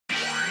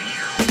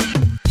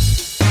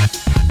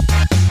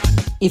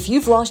If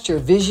you've lost your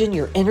vision,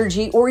 your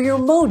energy, or your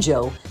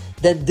mojo,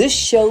 then this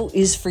show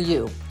is for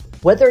you.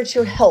 Whether it's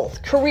your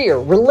health, career,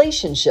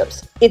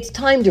 relationships, it's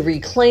time to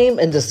reclaim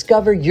and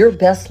discover your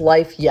best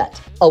life yet.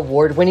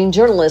 Award-winning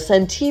journalist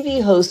and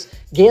TV host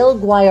Gayle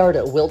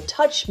Guyardo will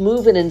touch,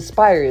 move, and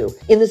inspire you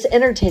in this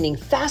entertaining,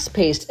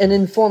 fast-paced, and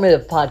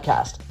informative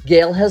podcast.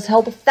 Gayle has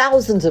helped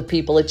thousands of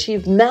people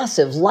achieve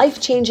massive,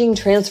 life-changing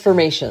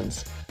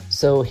transformations.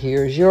 So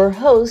here's your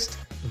host,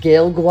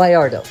 Gayle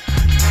Guyardo.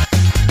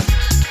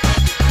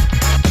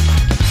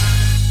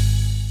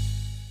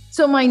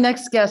 So my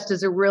next guest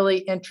is a really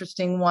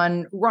interesting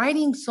one,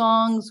 writing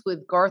songs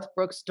with Garth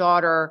Brooks'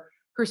 daughter.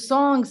 Her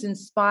songs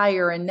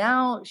inspire, and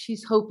now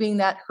she's hoping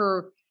that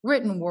her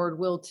written word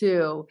will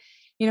too.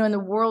 You know, in the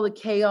world of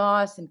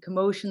chaos and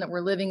commotion that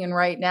we're living in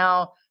right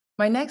now,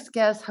 my next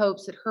guest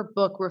hopes that her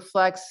book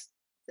reflects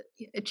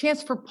a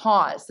chance for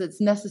pause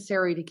that's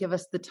necessary to give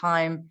us the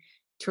time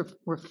to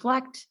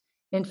reflect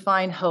and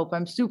find hope.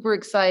 I'm super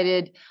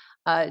excited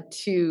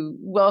to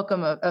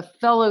welcome a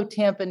fellow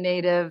Tampa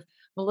native,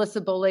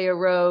 Melissa Bollea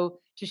Rowe,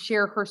 to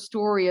share her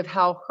story of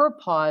how her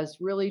pause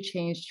really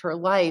changed her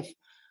life.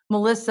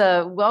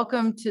 Melissa,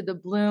 welcome to the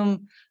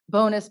Bloom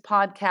Bonus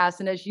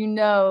Podcast. And as you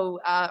know,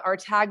 our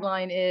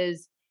tagline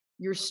is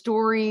your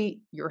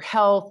story, your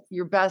health,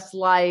 your best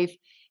life.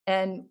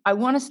 And I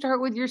want to start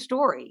with your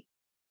story.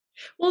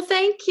 Well,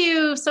 thank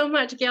you so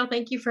much, Gayle.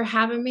 Thank you for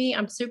having me.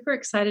 I'm super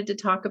excited to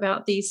talk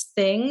about these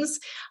things.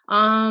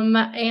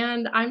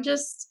 And I'm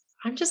just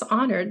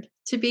honored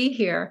to be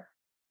here.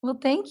 Well,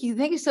 thank you.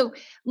 Thank you. So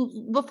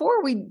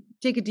before we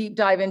take a deep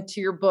dive into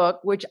your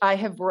book, which I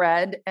have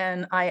read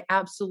and I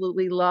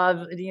absolutely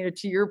love, you know,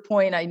 to your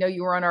point, I know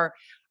you were on our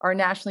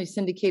nationally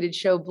syndicated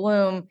show,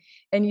 Bloom,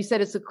 and you said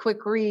it's a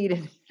quick read,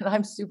 and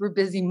I'm super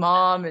busy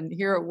mom and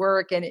here at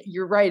work. And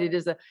you're right.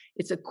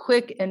 It's a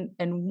quick and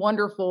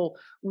wonderful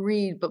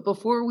read. But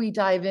before we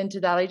dive into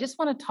that, I just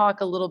want to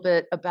talk a little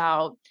bit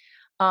about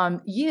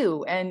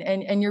you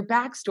and your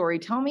backstory.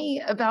 Tell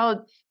me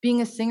about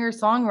being a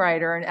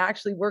singer-songwriter and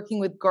actually working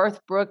with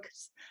Garth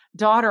Brooks'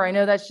 daughter. I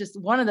know that's just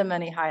one of the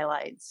many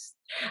highlights.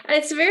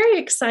 It's very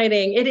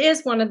exciting. It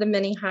is one of the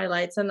many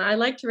highlights. And I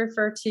like to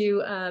refer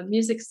to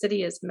Music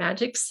City as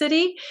Magic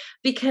City,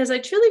 because I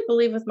truly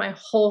believe with my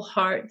whole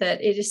heart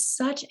that it is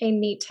such a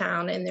neat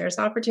town and there's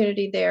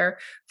opportunity there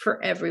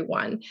for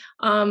everyone.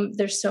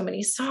 There's so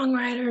many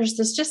songwriters.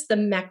 There's just the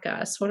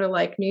Mecca, sort of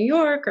like New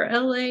York or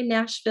LA.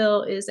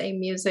 Nashville is a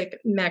music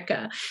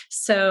Mecca.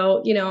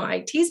 So, you know,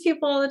 I tease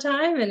people all the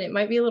time, and it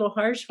might be a little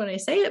harsh when I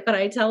say it, but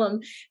I tell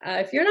them,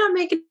 if you're not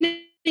making it,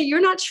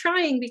 you're not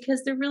trying,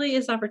 because there really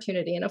is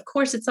opportunity. And of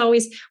course, it's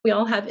always, we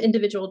all have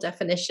individual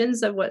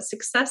definitions of what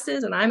success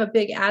is. And I'm a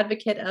big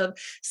advocate of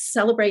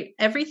celebrate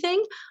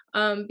everything,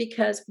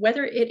 because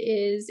whether it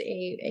is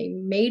a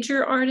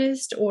major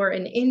artist or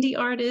an indie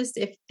artist,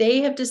 if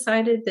they have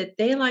decided that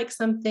they like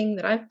something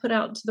that I've put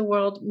out into the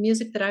world,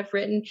 music that I've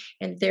written,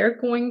 and they're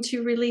going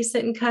to release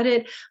it and cut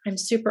it, I'm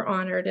super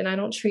honored, and I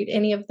don't treat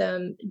any of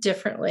them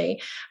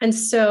differently. And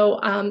so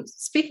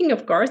speaking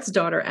of Garth's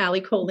daughter,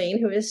 Allie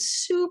Colleen, who is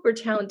super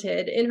talented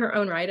in her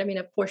own right. I mean,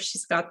 of course,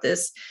 she's got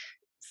this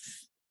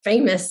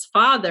famous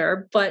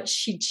father, but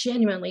she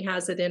genuinely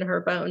has it in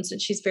her bones, and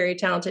she's very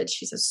talented.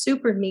 She's a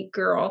super neat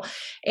girl.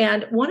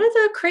 And one of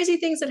the crazy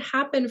things that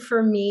happened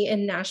for me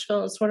in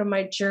Nashville and sort of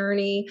my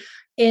journey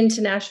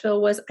into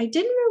Nashville was I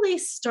didn't really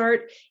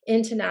start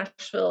into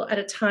Nashville at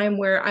a time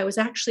where I was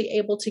actually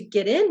able to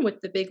get in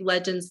with the big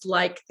legends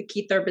like the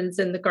Keith Urbans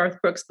and the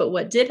Garth Brooks. But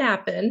what did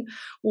happen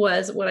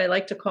was what I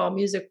like to call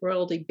music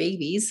royalty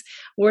babies,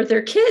 where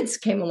their kids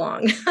came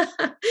along.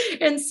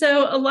 And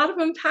so a lot of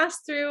them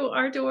passed through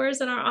our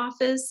doors in our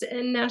office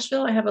in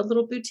Nashville. I have a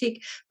little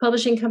boutique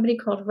publishing company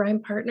called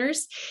Rhyme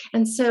Partners.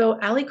 And so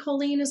Allie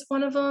Colleen is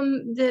one of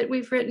them that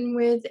we've written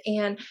with,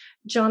 and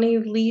Johnny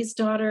Lee's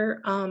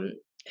daughter,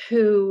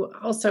 who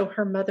also,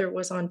 her mother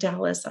was on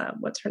Dallas.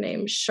 What's her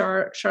name?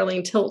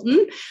 Charlene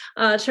Tilton.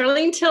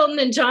 Charlene Tilton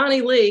and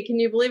Johnny Lee. Can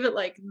you believe it?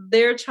 Like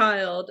their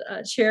child,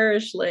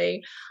 Cherish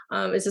Lee,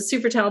 is a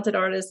super talented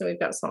artist, and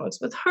we've got songs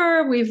with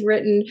her. We've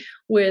written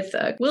with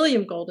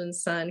William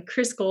Golden's son,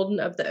 Chris Golden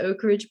of the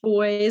Oak Ridge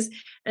Boys,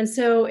 and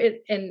so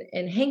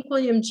and Hank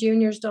Williams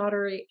Jr.'s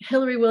daughter,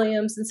 Hillary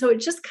Williams, and so it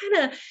just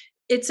kind of.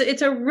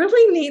 It's a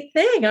really neat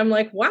thing. I'm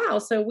like, wow.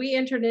 So we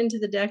entered into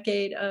the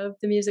decade of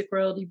the music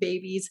royalty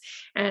babies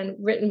and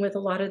written with a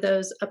lot of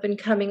those up and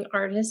coming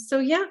artists. So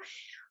yeah,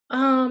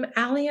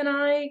 Allie and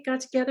I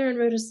got together and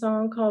wrote a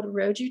song called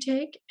Road You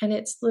Take. And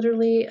it's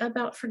literally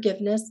about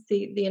forgiveness.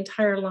 The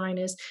entire line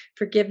is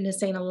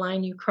forgiveness ain't a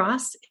line you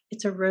cross.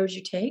 It's a road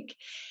you take.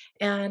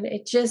 And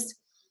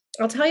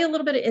I'll tell you a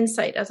little bit of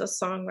insight as a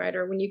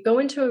songwriter. When you go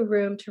into a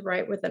room to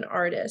write with an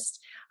artist,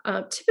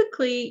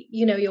 typically,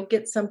 you know, you'll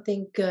get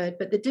something good,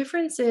 but the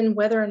difference in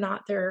whether or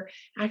not they're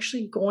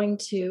actually going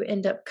to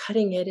end up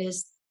cutting it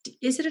is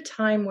it a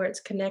time where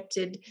it's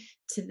connected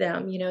to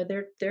them.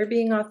 They're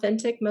being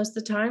authentic most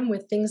of the time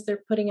with things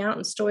they're putting out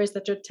and stories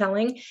that they're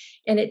telling.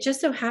 And it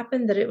just so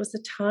happened that it was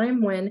a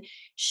time when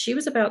she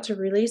was about to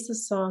release a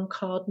song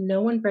called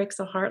No One Breaks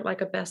a Heart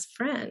Like a Best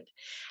Friend.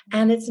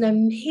 And it's an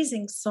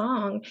amazing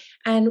song.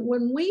 And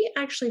when we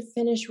actually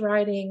finished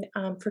writing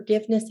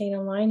Forgiveness Ain't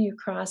a Line You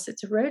Cross,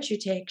 It's a Road You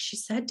Take, she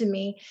said to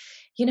me,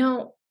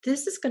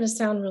 this is going to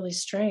sound really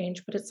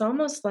strange, but it's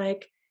almost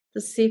like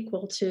the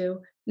sequel to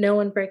No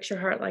One Breaks Your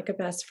Heart Like a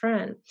Best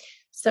Friend.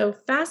 So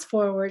fast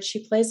forward,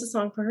 she plays the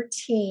song for her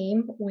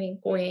team,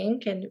 wink,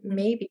 wink, and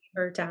maybe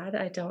her dad,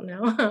 I don't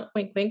know,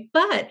 wink, wink.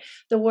 But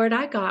the word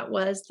I got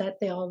was that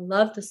they all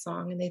loved the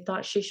song and they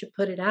thought she should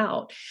put it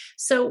out.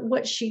 So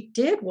what she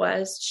did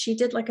was she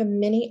did like a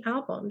mini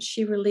album.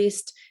 She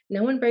released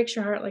No One Breaks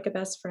Your Heart Like a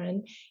Best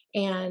Friend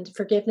and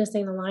Forgiveness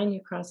Ain't a Line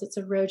You Cross, It's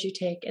a Road You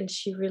Take. And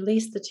she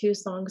released the two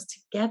songs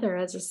together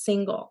as a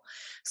single.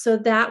 So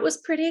that was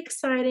pretty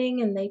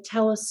exciting. And they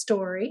tell a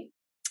story.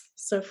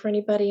 So for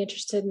anybody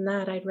interested in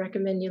that, I'd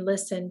recommend you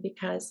listen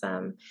because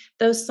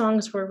those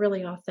songs were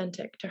really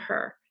authentic to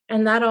her.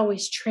 And that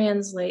always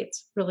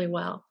translates really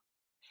well.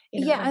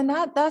 Yeah, and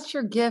that's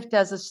your gift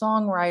as a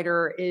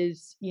songwriter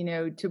is,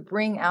 to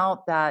bring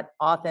out that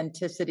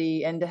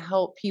authenticity and to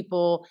help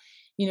people,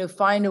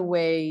 find a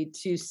way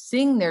to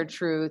sing their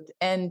truth.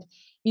 And,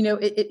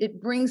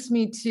 it brings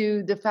me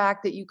to the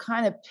fact that you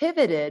kind of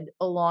pivoted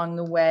along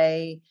the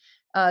way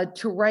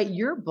to write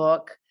your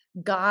book,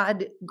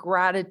 God,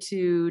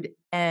 Gratitude,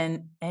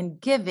 and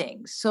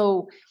Giving.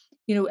 So,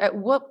 at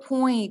what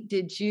point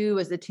did you,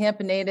 as a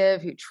Tampa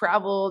native who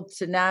traveled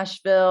to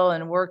Nashville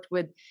and worked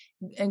with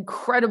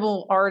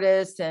incredible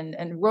artists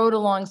and wrote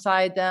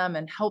alongside them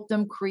and helped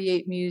them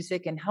create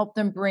music and help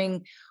them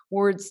bring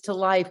words to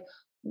life,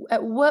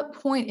 at what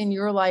point in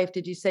your life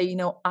did you say,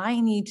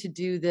 I need to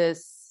do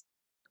this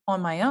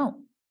on my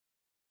own?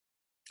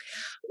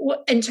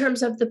 Well, in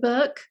terms of the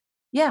book?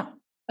 Yeah.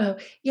 Oh,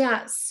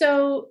 yeah.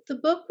 So the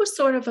book was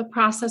sort of a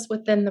process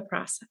within the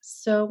process.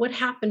 So what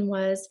happened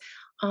was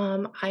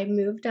I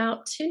moved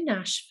out to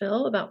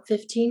Nashville about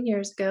 15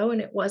 years ago, and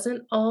it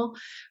wasn't all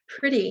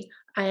pretty.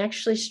 I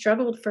actually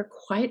struggled for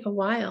quite a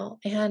while.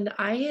 And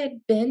I had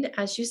been,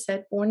 as you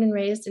said, born and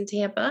raised in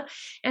Tampa,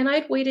 and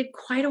I'd waited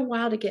quite a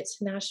while to get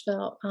to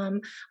Nashville.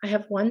 I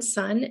have one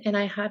son, and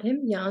I had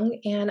him young,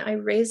 and I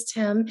raised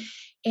him,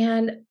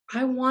 and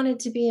I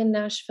wanted to be in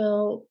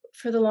Nashville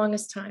for the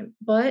longest time,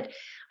 but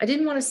I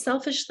didn't want to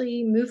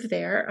selfishly move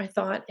there, I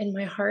thought in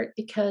my heart,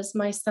 because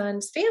my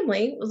son's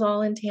family was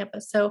all in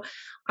Tampa. So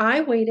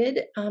I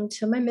waited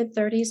till my mid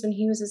 30s when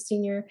he was a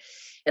senior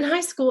in high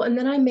school, and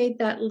then I made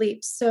that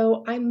leap.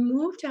 So I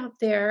moved out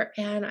there,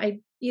 and I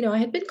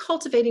had been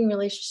cultivating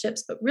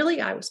relationships, but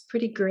really I was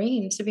pretty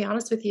green, to be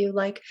honest with you.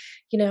 Like,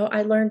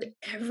 I learned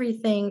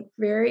everything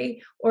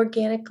very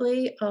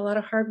organically, a lot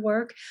of hard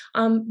work.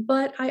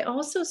 But I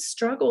also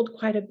struggled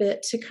quite a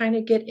bit to kind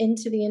of get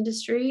into the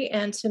industry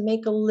and to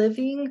make a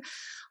living.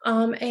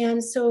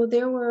 And so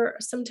there were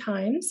some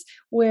times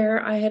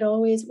where I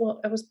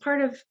was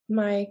part of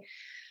my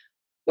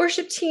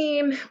worship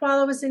team while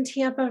I was in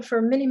Tampa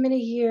for many, many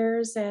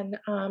years. And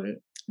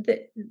the,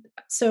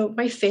 so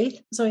my faith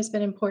has always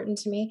been important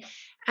to me.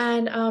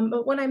 And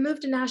but when I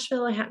moved to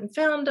Nashville, I hadn't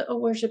found a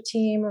worship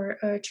team or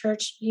a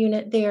church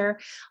unit there.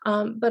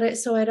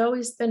 So I'd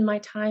always spend my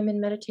time in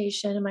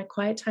meditation and my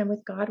quiet time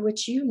with God,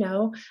 which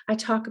I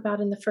talk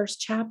about in the first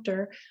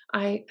chapter.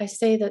 I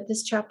say that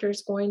this chapter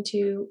is going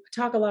to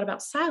talk a lot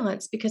about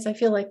silence because I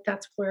feel like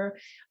that's where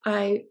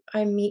I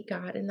meet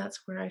God, and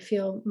that's where I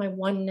feel my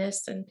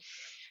oneness.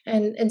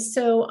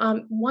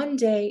 So one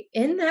day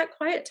in that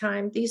quiet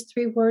time, these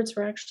three words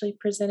were actually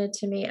presented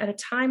to me at a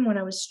time when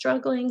I was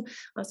struggling.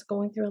 I was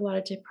going through a lot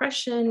of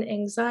depression,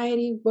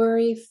 anxiety,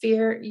 worry,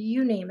 fear,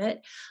 you name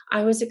it.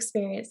 I was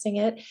experiencing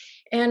it.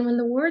 And when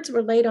the words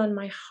were laid on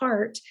my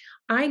heart,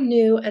 I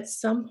knew at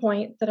some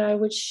point that I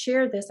would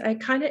share this. I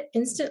kind of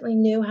instantly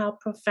knew how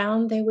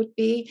profound they would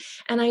be.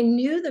 And I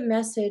knew the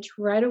message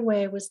right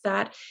away was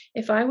that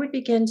if I would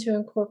begin to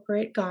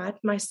incorporate God,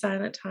 my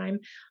silent time,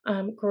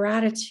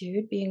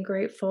 gratitude, being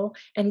grateful,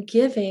 and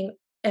giving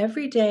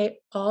every day,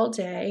 all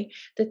day,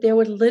 that there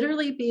would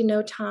literally be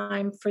no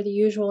time for the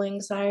usual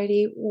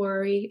anxiety,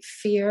 worry,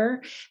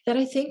 fear that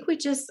I think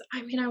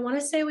I want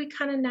to say we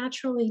kind of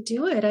naturally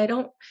do it.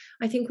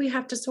 I think we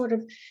have to sort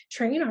of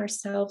train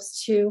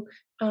ourselves to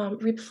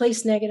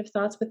replace negative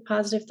thoughts with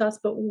positive thoughts.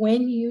 But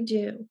when you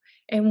do,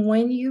 and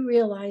when you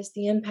realize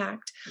the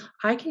impact,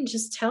 I can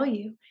just tell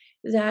you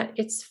that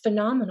it's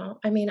phenomenal.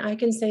 I mean, I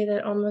can say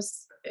that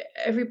almost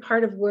every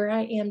part of where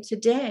I am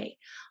today,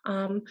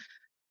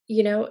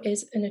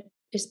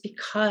 is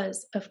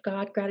because of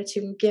God,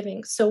 gratitude, and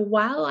giving. So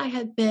while I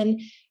had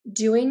been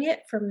doing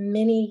it for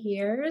many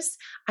years,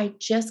 I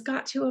just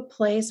got to a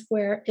place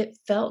where it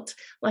felt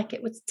like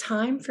it was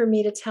time for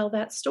me to tell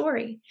that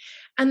story.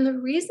 And the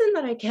reason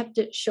that I kept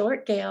it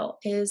short, Gayle,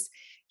 is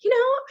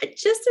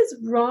Just as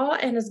raw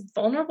and as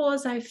vulnerable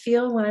as I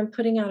feel when I'm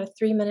putting out a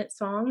 3-minute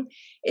song,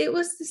 it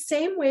was the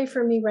same way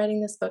for me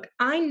writing this book.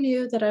 I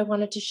knew that I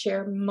wanted to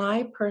share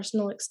my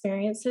personal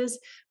experiences,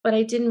 but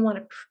I didn't want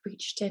to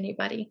preach to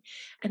anybody.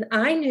 And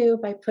I knew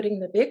by putting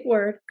the big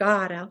word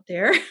God out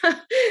there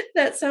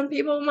that some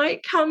people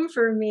might come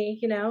for me.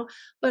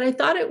 But I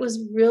thought it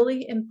was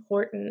really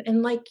important.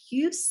 And like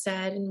you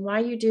said, and why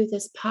you do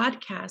this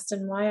podcast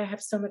and why I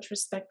have so much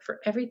respect for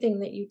everything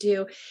that you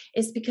do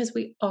is because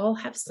we all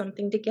have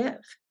something to give.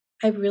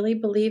 I really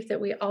believe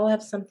that we all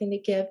have something to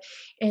give.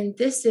 And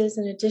this is,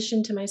 in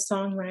addition to my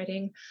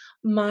songwriting,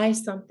 my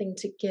something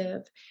to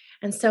give.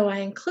 And so I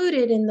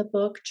included in the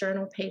book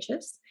journal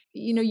pages.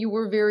 You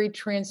were very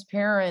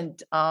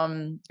transparent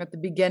at the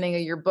beginning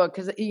of your book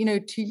because,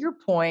 to your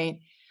point,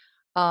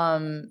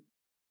 um,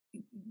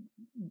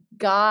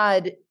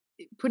 God,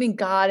 putting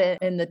God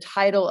in the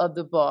title of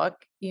the book,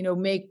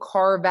 may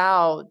carve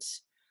out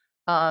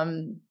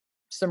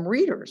some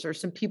readers or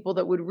some people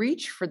that would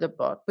reach for the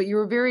book. But you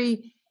were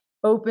very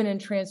open and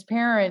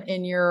transparent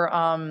in your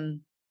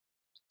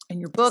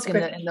book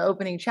in the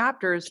opening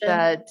chapters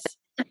that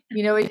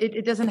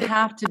it doesn't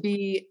have to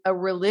be a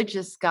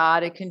religious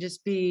God. It can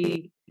just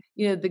be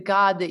the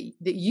God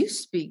that you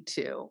speak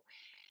to.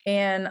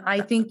 And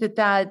I think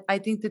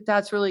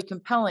that's really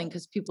compelling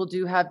because people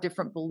do have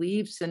different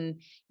beliefs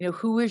and,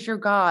 who is your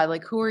God?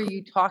 Like, who are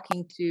you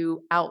talking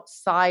to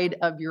outside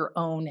of your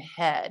own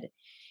head?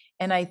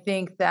 And I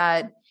think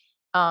that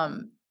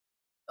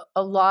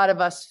a lot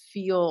of us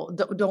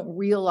don't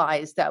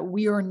realize that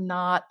we are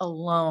not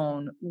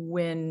alone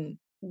when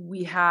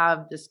we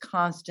have this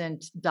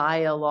constant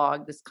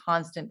dialogue, this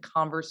constant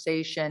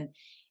conversation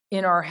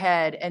in our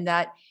head. And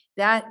that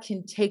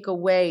can take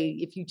away,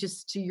 if you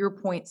just, to your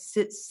point,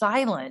 sit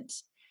silent.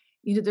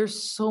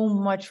 There's so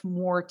much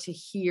more to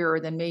hear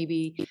than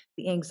maybe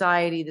the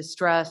anxiety, the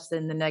stress,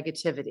 and the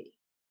negativity.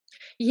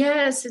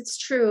 Yes, it's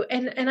true.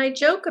 And I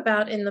joke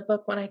about in the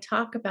book when I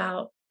talk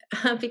about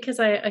because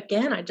I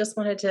just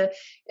wanted to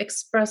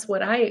express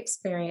what I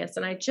experienced.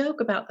 And I joke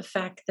about the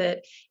fact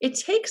that it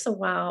takes a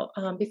while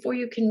before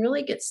you can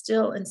really get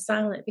still and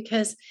silent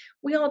because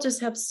we all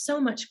just have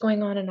so much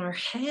going on in our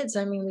heads.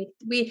 I mean,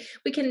 we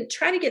can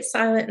try to get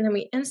silent and then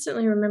we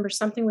instantly remember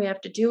something we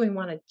have to do and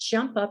want to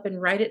jump up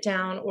and write it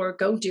down or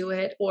go do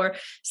it. Or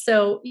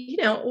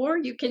or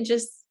you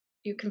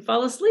can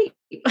fall asleep.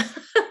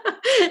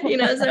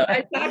 So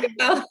I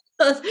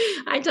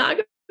talk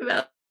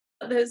about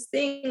those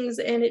things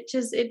and it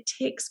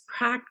takes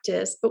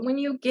practice. But when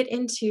you get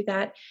into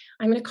that,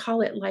 I'm going to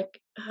call it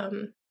like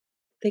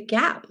the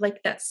gap,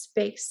 like that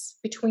space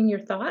between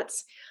your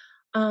thoughts.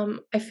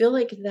 I feel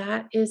like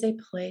that is a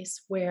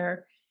place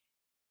where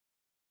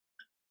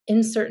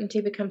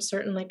uncertainty becomes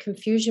certain, like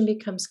confusion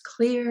becomes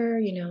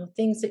clear,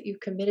 things that you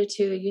committed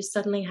to, you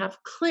suddenly have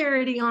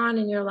clarity on,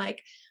 and you're like,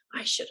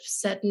 I should have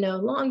said no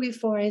long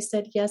before I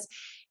said yes.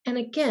 And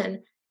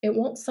again, it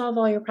won't solve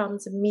all your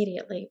problems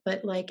immediately,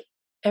 but like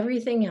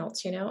everything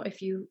else,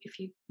 if you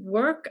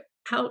work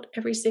out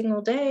every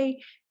single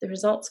day, the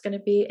result's going to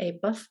be a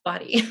buff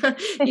body.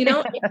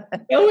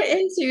 Go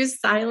into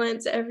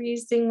silence every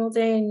single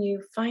day and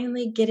you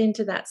finally get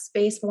into that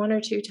space 1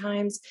 or 2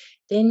 times,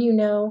 then you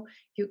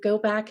go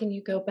back and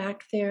you go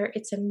back there.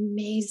 It's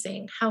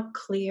amazing how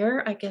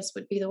clear, I guess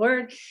would be the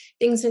word,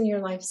 things in your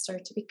life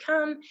start to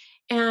become.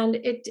 And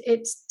it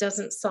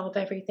doesn't solve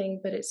everything,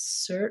 but it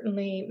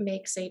certainly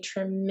makes a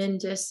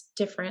tremendous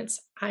difference,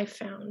 I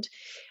found.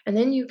 And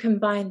then you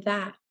combine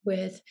that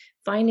with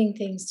finding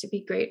things to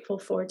be grateful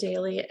for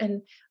daily.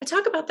 And I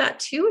talk about that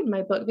too in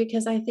my book,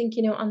 because I think,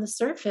 on the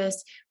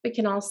surface, we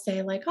can all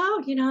say like,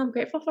 oh, I'm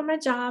grateful for my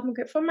job, I'm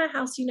grateful for my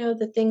house,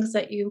 the things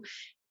that you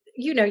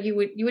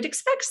would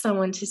expect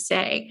someone to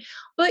say,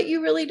 but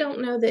you really don't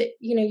know that,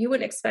 you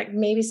wouldn't expect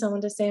maybe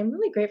someone to say, I'm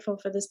really grateful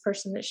for this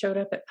person that showed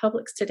up at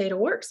Publix today to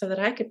work so that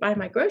I could buy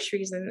my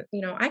groceries and,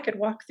 I could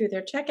walk through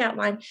their checkout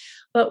line.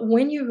 But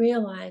when you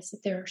realize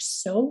that there are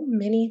so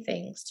many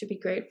things to be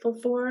grateful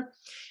for,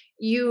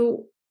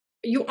 you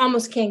you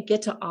almost can't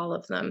get to all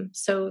of them.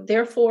 So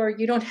therefore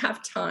you don't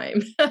have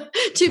time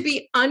to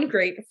be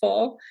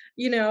ungrateful,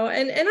 and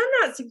I'm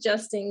not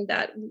suggesting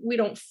that we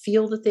don't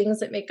feel the things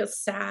that make us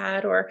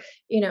sad or,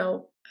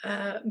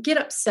 get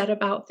upset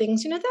about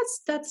things.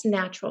 That's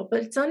natural,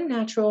 but it's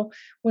unnatural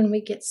when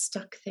we get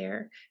stuck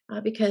there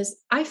because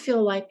I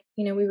feel like,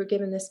 we were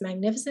given this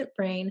magnificent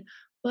brain,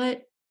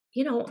 but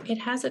it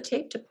has a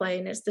tape to play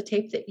and it's the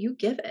tape that you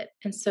give it.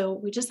 And so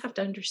we just have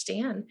to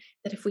understand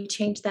that if we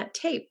change that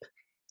tape,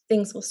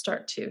 things will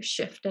start to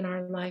shift in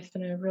our life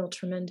in a real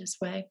tremendous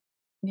way.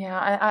 Yeah,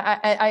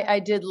 I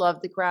did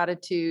love the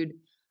gratitude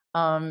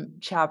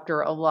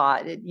chapter a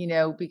lot,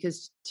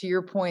 because to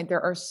your point,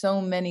 there are so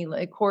many,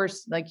 of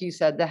course, like you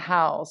said, the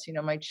house,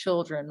 my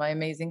children, my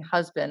amazing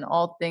husband,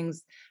 all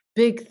things,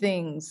 big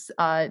things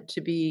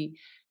to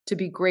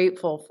be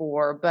grateful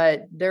for.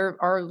 But there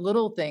are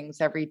little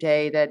things every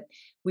day that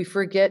we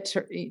forget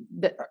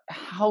that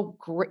how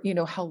great,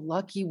 how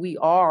lucky we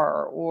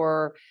are,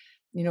 or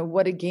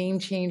what a game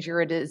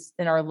changer it is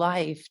in our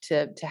life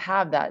to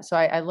have that. So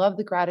I love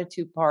the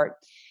gratitude part.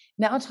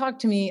 Now talk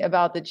to me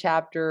about the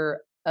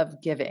chapter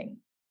of giving.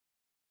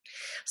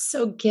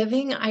 So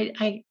giving,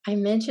 I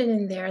mentioned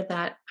in there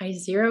that I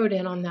zeroed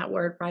in on that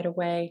word right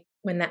away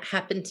when that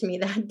happened to me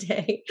that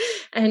day.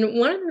 And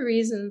one of the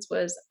reasons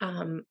was,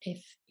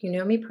 if you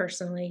know me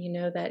personally, you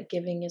know that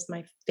giving is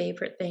my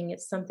favorite thing.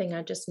 It's something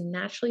I just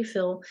naturally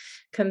feel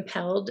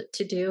compelled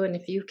to do. And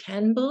if you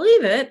can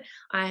believe it,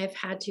 I've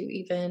had to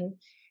even,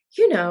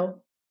 you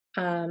know,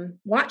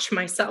 watch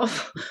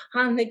myself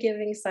on the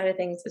giving side of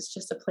things. It's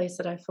just a place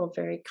that I feel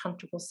very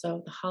comfortable.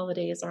 So the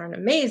holidays are an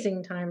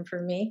amazing time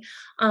for me.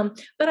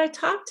 But I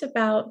talked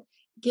about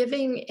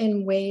giving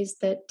in ways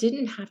that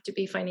didn't have to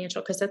be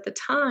financial, because at the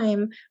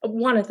time,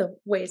 one of the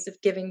ways of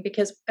giving,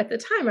 because at the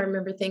time I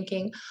remember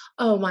thinking,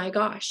 oh my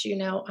gosh,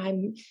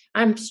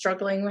 I'm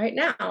struggling right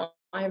now.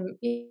 I'm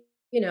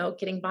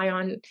getting by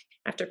on,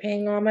 after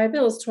paying all my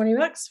bills,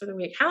 $20 for the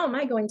week. How am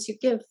I going to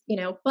give?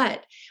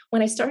 But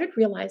when I started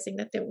realizing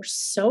that there were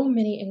so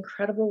many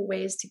incredible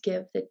ways to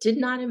give that did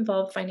not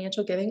involve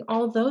financial giving,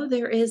 although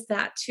there is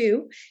that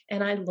too.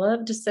 And I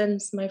love to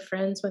send my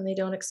friends when they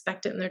don't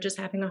expect it and they're just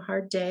having a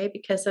hard day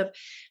because of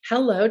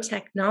hello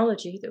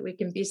technology that we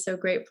can be so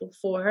grateful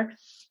for,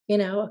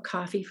 a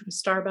coffee from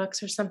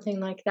Starbucks or something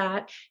like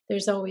that.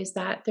 There's always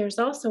that. There's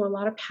also a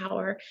lot of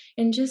power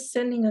in just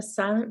sending a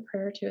silent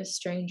prayer to a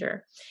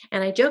stranger.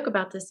 And I joke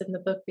about this in the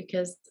book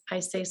because I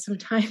say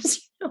sometimes,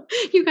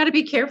 you got to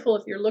be careful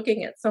if you're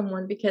looking at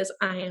someone, because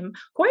I am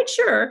quite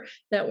sure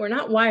that we're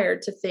not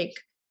wired to think,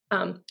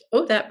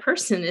 oh, that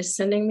person is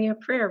sending me a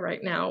prayer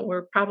right now.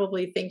 We're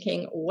probably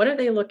thinking, what are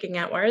they looking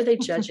at? Why are they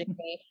judging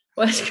me?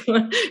 What's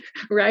going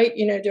right?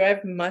 Do I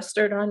have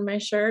mustard on my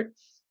shirt?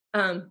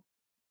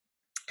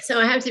 So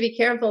I have to be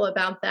careful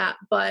about that.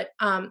 But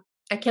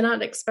I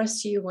cannot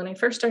express to you, when I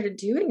first started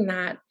doing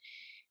that,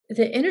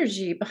 the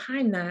energy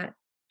behind that,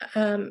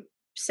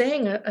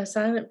 saying a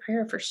silent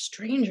prayer for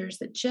strangers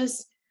that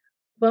just,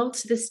 well,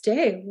 to this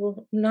day,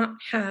 will not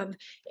have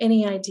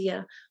any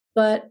idea.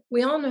 But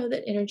we all know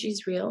that energy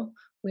is real.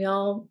 We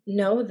all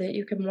know that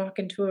you can walk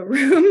into a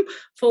room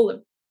full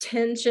of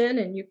tension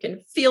and you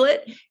can feel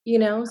it.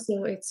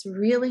 So it's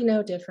really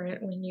no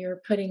different when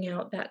you're putting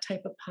out that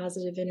type of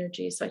positive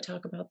energy. So I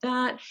talk about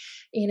that.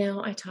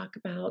 I talk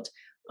about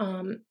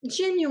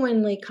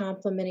genuinely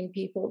complimenting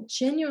people,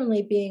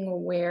 genuinely being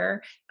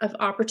aware of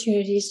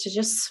opportunities to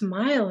just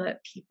smile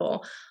at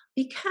people.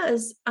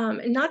 Because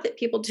not that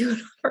people do it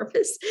on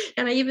purpose,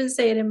 and I even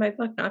say it in my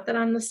book, not that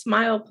I'm the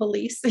smile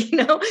police,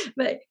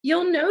 but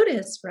you'll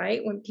notice, right,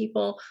 when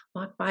people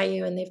walk by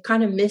you and they've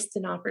kind of missed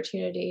an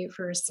opportunity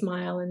for a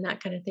smile and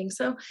that kind of thing.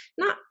 So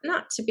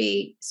not to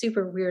be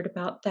super weird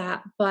about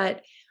that,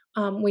 but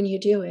when you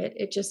do it,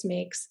 it just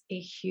makes a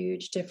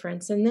huge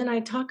difference. And then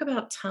I talk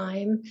about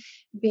time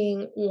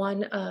being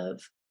one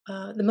of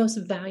the most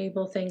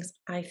valuable things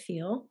I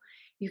feel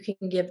you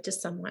can give to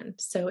someone.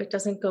 So it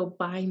doesn't go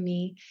by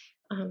me,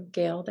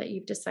 Gail, that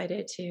you've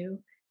decided to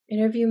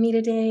interview me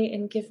today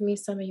and give me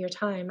some of your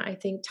time. I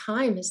think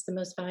time is the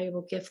most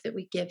valuable gift that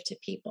we give to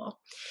people.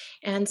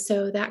 And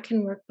so that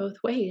can work both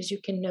ways. You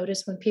can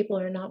notice when people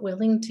are not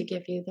willing to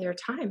give you their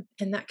time,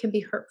 and that can be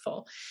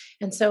hurtful.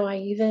 And so I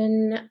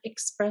even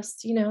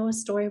expressed, a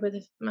story with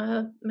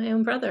my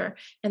own brother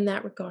in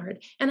that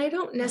regard. And I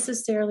don't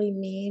necessarily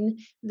mean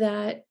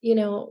that,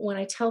 when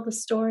I tell the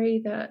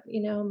story that,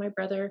 my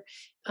brother,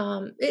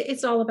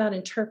 it's all about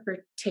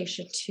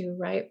interpretation too,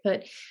 right?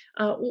 But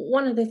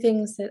one of the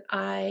things that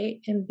I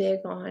am big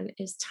on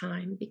is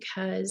time,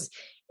 because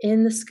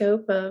in the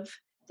scope of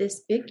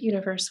this big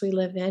universe we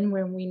live in,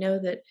 where we know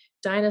that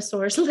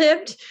dinosaurs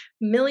lived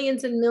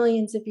millions and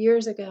millions of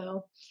years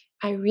ago,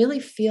 I really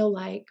feel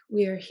like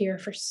we are here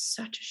for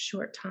such a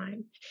short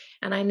time.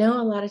 And I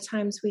know a lot of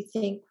times we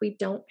think we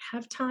don't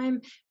have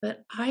time,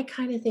 but I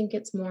kind of think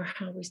it's more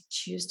how we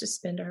choose to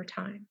spend our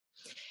time.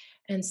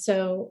 And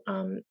so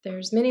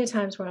there's many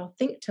times where I'll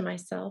think to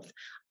myself,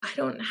 I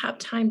don't have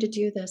time to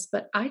do this,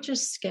 but I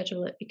just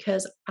schedule it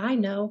because I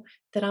know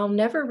that I'll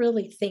never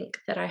really think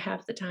that I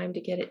have the time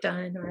to get it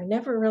done, or I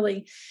never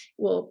really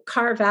will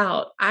carve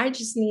out. I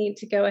just need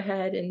to go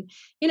ahead and,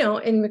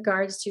 in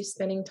regards to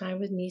spending time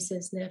with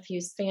nieces,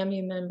 nephews,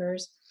 family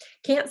members,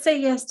 can't say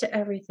yes to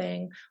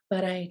everything,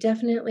 but I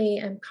definitely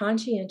am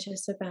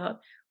conscientious about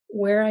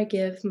where I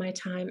give my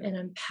time, and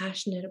I'm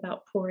passionate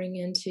about pouring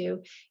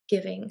into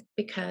giving,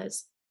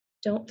 because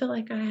don't feel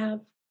like I have,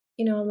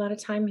 a lot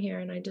of time here,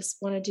 and I just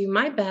want to do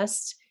my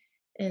best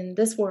in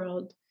this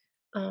world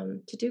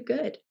to do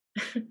good.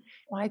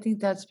 Well, I think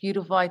that's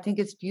beautiful. I think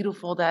it's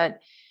beautiful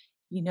that,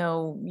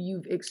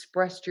 you've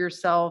expressed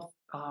yourself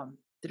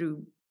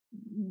through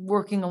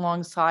working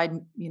alongside,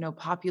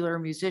 popular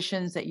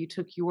musicians, that you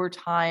took your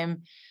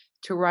time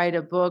to write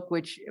a book,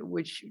 which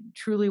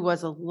truly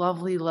was a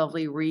lovely,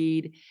 lovely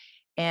read.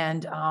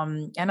 And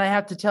I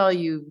have to tell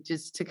you,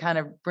 just to kind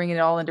of bring it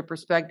all into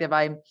perspective,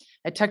 I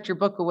tucked your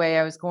book away.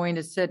 I was going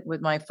to sit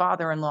with my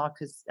father-in-law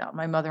because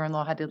my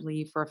mother-in-law had to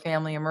leave for a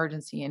family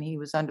emergency and he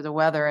was under the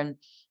weather. And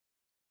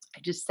I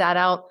just sat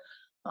out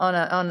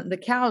on the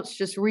couch,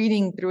 just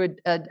reading through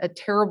a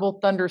terrible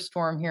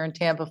thunderstorm here in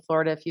Tampa,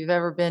 Florida. If you've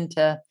ever been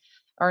to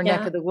our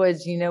neck Yeah. of the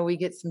woods, we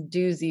get some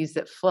doozies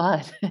that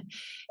flood.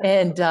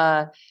 and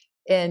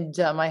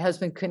my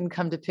husband couldn't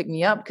come to pick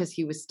me up because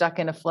he was stuck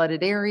in a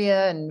flooded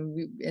area.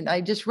 And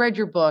I just read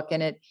your book,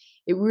 and it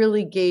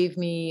really gave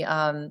me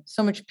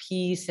so much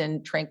peace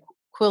and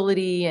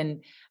tranquility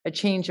and a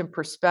change in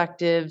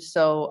perspective.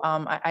 So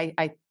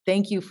I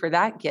thank you for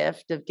that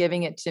gift of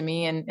giving it to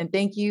me. And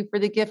thank you for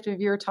the gift of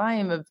your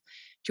time of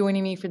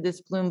joining me for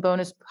this Bloom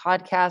Bonus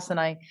podcast. And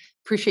I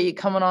appreciate you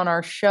coming on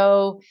our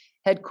show,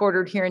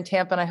 headquartered here in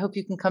Tampa. And I hope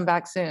you can come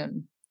back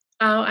soon.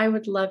 Oh, I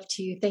would love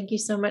to. Thank you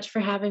so much for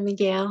having me,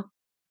 Gayle.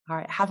 All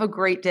right. Have a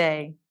great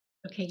day.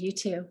 Okay, you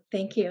too.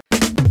 Thank you.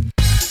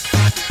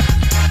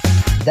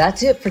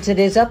 That's it for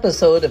today's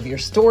episode of Your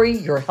Story,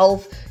 Your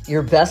Health,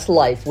 Your Best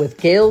Life with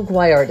Gayle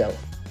Guyardo.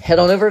 Head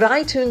on over to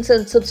iTunes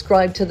and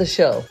subscribe to the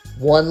show.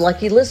 One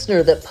lucky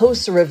listener that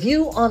posts a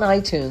review on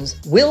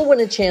iTunes will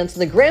win a chance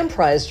in the grand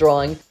prize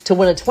drawing to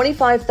win a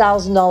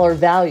 $25,000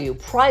 value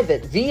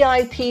private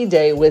VIP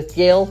day with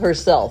Gayle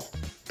herself.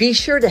 Be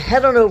sure to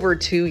head on over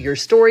to Your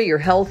Story, Your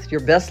Health,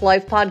 Your Best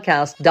Life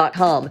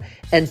podcast.com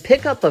and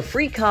pick up a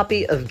free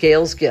copy of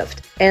Gayle's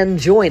gift and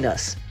join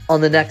us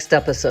on the next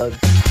episode.